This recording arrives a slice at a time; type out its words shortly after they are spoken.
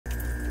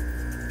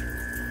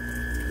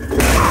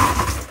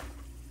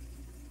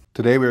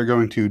Today we are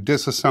going to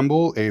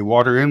disassemble a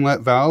water inlet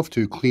valve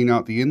to clean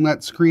out the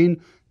inlet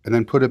screen and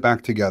then put it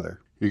back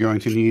together. You're going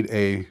to need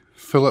a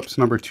Phillips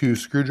number 2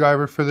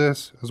 screwdriver for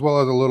this, as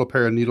well as a little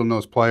pair of needle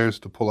nose pliers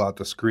to pull out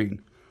the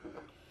screen.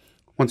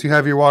 Once you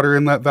have your water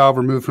inlet valve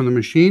removed from the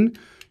machine,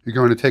 you're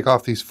going to take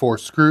off these 4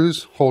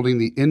 screws holding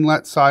the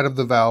inlet side of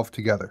the valve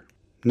together.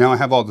 Now I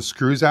have all the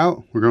screws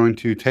out. We're going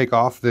to take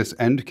off this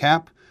end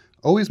cap.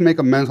 Always make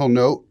a mental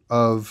note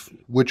of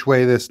which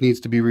way this needs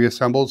to be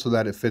reassembled so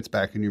that it fits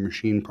back in your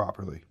machine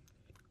properly.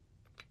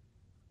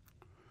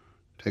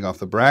 Take off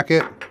the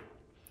bracket.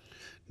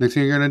 Next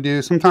thing you're going to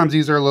do, sometimes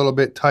these are a little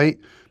bit tight,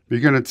 but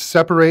you're going to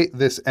separate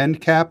this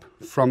end cap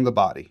from the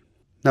body.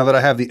 Now that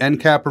I have the end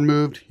cap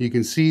removed, you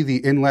can see the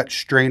inlet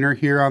strainer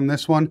here on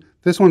this one.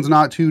 This one's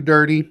not too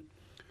dirty.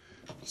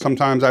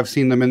 Sometimes I've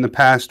seen them in the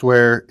past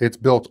where it's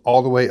built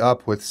all the way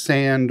up with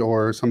sand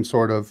or some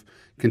sort of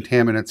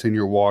contaminants in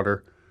your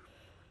water.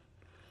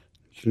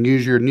 You can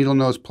use your needle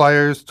nose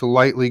pliers to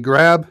lightly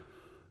grab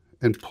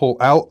and pull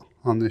out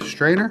on this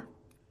strainer.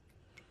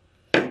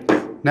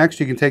 Next,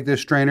 you can take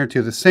this strainer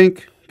to the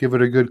sink, give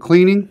it a good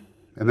cleaning,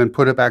 and then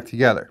put it back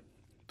together.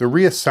 The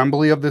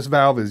reassembly of this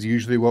valve is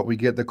usually what we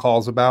get the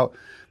calls about.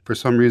 For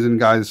some reason,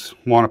 guys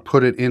want to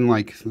put it in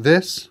like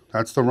this.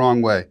 That's the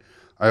wrong way.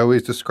 I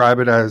always describe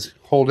it as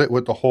hold it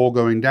with the hole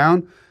going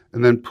down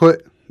and then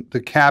put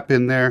the cap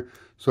in there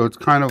so it's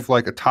kind of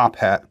like a top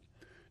hat.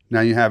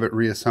 Now you have it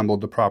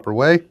reassembled the proper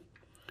way.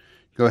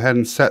 Go ahead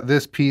and set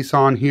this piece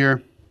on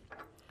here.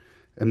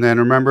 And then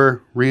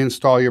remember,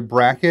 reinstall your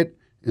bracket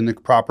in the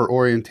proper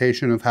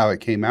orientation of how it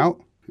came out.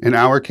 In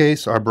our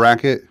case, our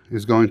bracket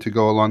is going to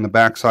go along the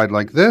back side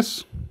like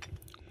this.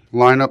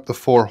 Line up the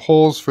 4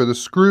 holes for the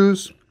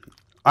screws.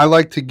 I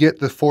like to get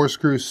the 4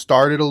 screws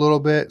started a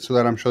little bit so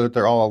that I'm sure that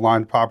they're all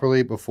aligned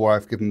properly before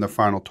I've given the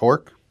final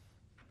torque.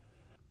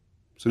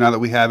 So now that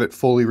we have it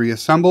fully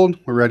reassembled,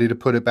 we're ready to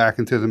put it back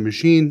into the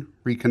machine,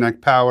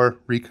 reconnect power,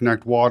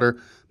 reconnect water,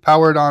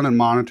 power it on and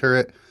monitor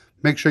it.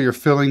 Make sure you're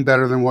filling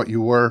better than what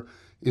you were.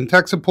 In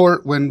tech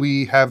support, when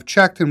we have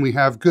checked and we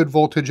have good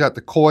voltage at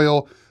the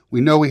coil, we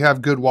know we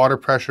have good water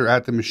pressure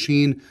at the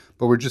machine,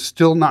 but we're just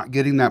still not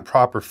getting that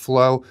proper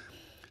flow.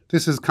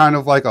 This is kind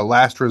of like a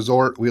last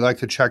resort. We like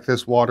to check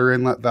this water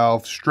inlet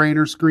valve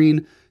strainer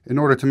screen in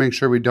order to make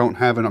sure we don't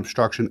have an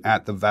obstruction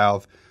at the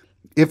valve.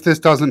 If this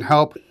doesn't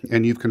help,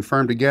 and you've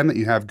confirmed again that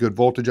you have good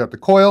voltage at the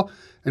coil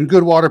and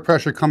good water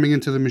pressure coming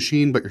into the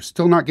machine, but you're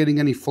still not getting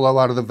any flow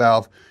out of the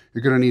valve,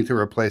 you're going to need to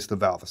replace the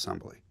valve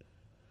assembly.